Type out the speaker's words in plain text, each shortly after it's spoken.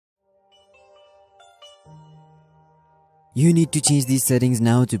You need to change these settings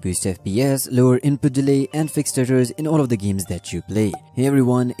now to boost FPS, lower input delay, and fix stutters in all of the games that you play. Hey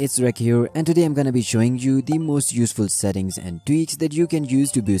everyone, it's Rek here, and today I'm gonna be showing you the most useful settings and tweaks that you can use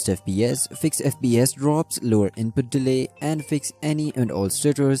to boost FPS, fix FPS drops, lower input delay, and fix any and all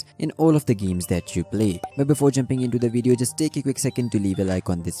stutters in all of the games that you play. But before jumping into the video, just take a quick second to leave a like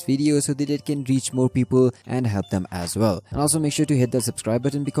on this video so that it can reach more people and help them as well. And also make sure to hit the subscribe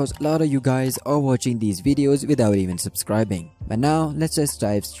button because a lot of you guys are watching these videos without even subscribing. But now let's just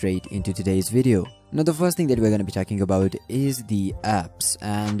dive straight into today's video. Now the first thing that we're going to be talking about is the apps,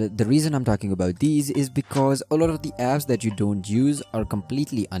 and the reason I'm talking about these is because a lot of the apps that you don't use are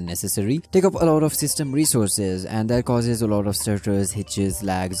completely unnecessary, take up a lot of system resources, and that causes a lot of stutters, hitches,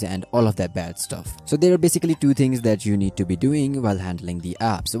 lags, and all of that bad stuff. So there are basically two things that you need to be doing while handling the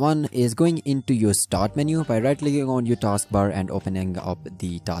apps. One is going into your start menu by right clicking on your taskbar and opening up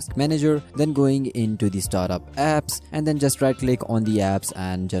the task manager, then going into the startup apps, and then just right click on the apps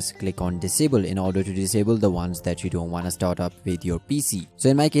and just click on disable in order to disable the ones that you don't want to start up with your PC. So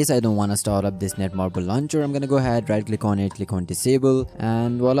in my case, I don't want to start up this Netmarble launcher. I'm gonna go ahead, right click on it, click on disable,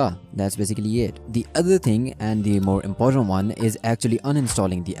 and voila, that's basically it. The other thing, and the more important one, is actually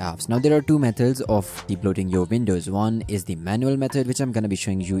uninstalling the apps. Now there are two methods of debloating your Windows. One is the manual method, which I'm gonna be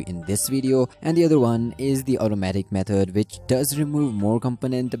showing you in this video, and the other one is the automatic method, which does remove more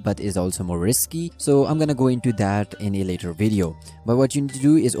component but is also more risky. So I'm gonna go into that in a later video. But what you need to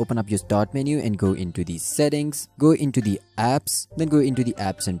do is open up your start menu and go into the settings, go into the apps, then go into the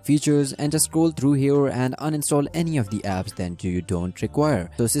apps and features, and just scroll through here and uninstall any of the apps that you don't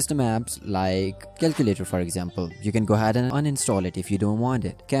require. So system apps like calculator, for example, you can go ahead and uninstall it if you don't want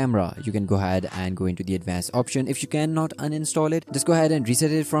it. Camera, you can go ahead and go into the advanced option. If you cannot uninstall it, just go ahead and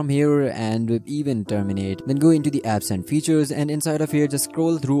reset it from here and even terminate. Then go into the apps and features, and inside of here just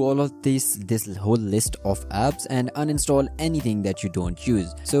scroll through all of this whole list of apps and uninstall anything that you don't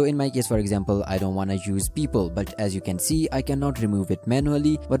use. So in my case, for example, I don't want to use people, but as you can see, I cannot remove it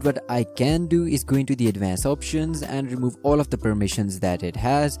manually. But what I can do is go into the advanced options and remove all of the permissions that it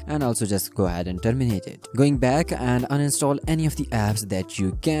has, and also just go ahead and terminate it. Going back and uninstall any of the apps that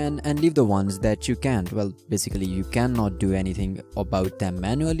you can and leave the ones that you can't. Well, basically you cannot do anything about them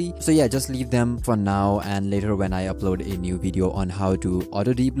manually. So yeah, just leave them for now, and later when I upload a new video on how to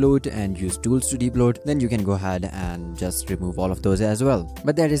auto debloat and use tools to debloat, then you can go ahead and just remove all of those as well.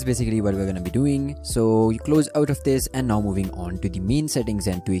 But that is basically what we're going to be doing. So you close out of this, and now moving on to the main settings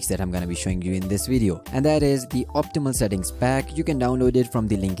and tweaks that I'm going to be showing you in this video, and that is the optimal settings pack. You can download it from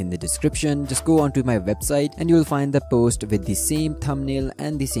the link in the description. Just go onto my website and you will find the post with the same thumbnail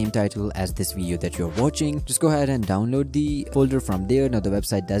and the same title as this video that you're watching. Just go ahead and download the folder from there. Now the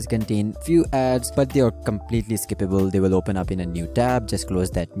website does contain few ads, but they are completely skippable. They will open up in a new tab. Just close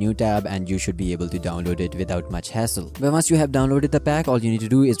that new tab and you should be able to download it without much hassle. But once you have downloaded the pack, all you need to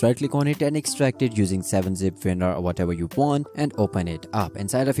do is right click on it and extract it using 7-zip, WinRAR, or whatever you want, and open it up.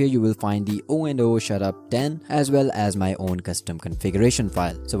 Inside of here you will find the O&O Shutup 10 as well as my own custom configuration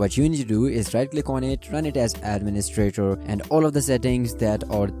file. So what you need to do is right click on it, run it as administrator, and all of the settings that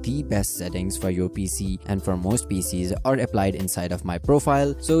are the best settings for your PC and for most PCs are applied inside of my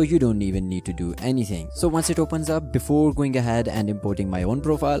profile, so you don't even need to do anything. So once it opens up, before going ahead and importing my own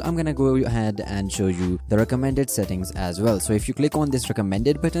profile, I'm gonna go ahead and show you the recommended settings as well. So if you click on this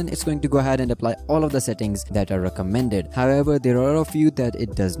recommended button, it's going to go ahead and apply all of the settings that are recommended. However, there are a few that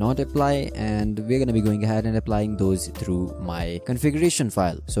it does not apply, and we're going to be going ahead and applying those through my configuration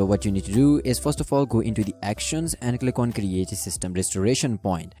file. So what you need to do is first of all go into the actions and click on create a system restoration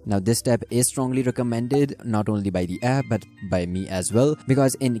point. Now this step is strongly recommended not only by the app but by me as well,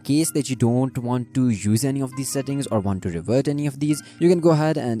 because in case that you don't want to use any of these settings or want to revert any of these, you can go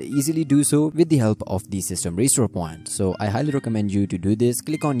ahead and easily do so with the help of the system restore point. So I highly recommend you to do this.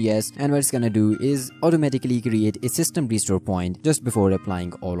 Click on yes, and what it's gonna do is automatically create a system restore point just before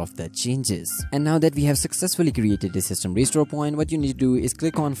applying all of the changes. And now that we have successfully created the system restore point, what you need to do is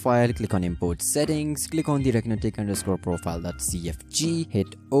click on file, click on import settings, click on the recognitic_profile.cfg, hit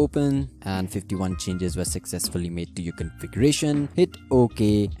open, and 51 changes were successfully made to your configuration. Hit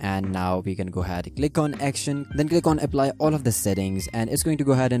OK, and now we can go ahead, click on action, then click on apply all of the settings, and it's going to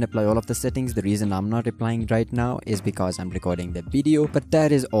go ahead and apply all of the settings. The reason I'm not applying right now is because I'm recording the video, but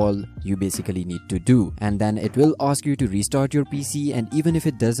that is all you basically need to do. And then it will ask you to restart your PC, and even if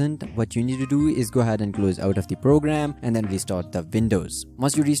it doesn't, what you need to do is go ahead and close out of the program and then restart the Windows.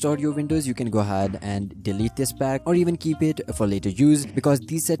 Once you restart your Windows, you can go ahead and delete this pack or even keep it for later use, because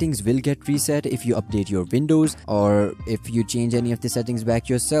these settings will get reset if you update your Windows or if you change any of the settings back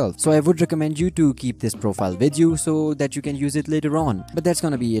yourself. So I would recommend you to keep this profile with you so that you can use it later on. But that's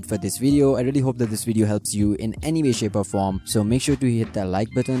gonna be it for this video. I really hope that this video helps you in any way, shape or form. So make sure to hit that like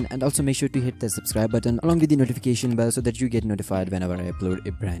button and also make sure to hit the subscribe button along with the notification bell so that you get notified whenever I upload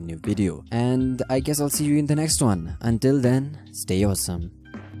a brand new video. And I guess I'll see you in the next one. Until then, stay awesome.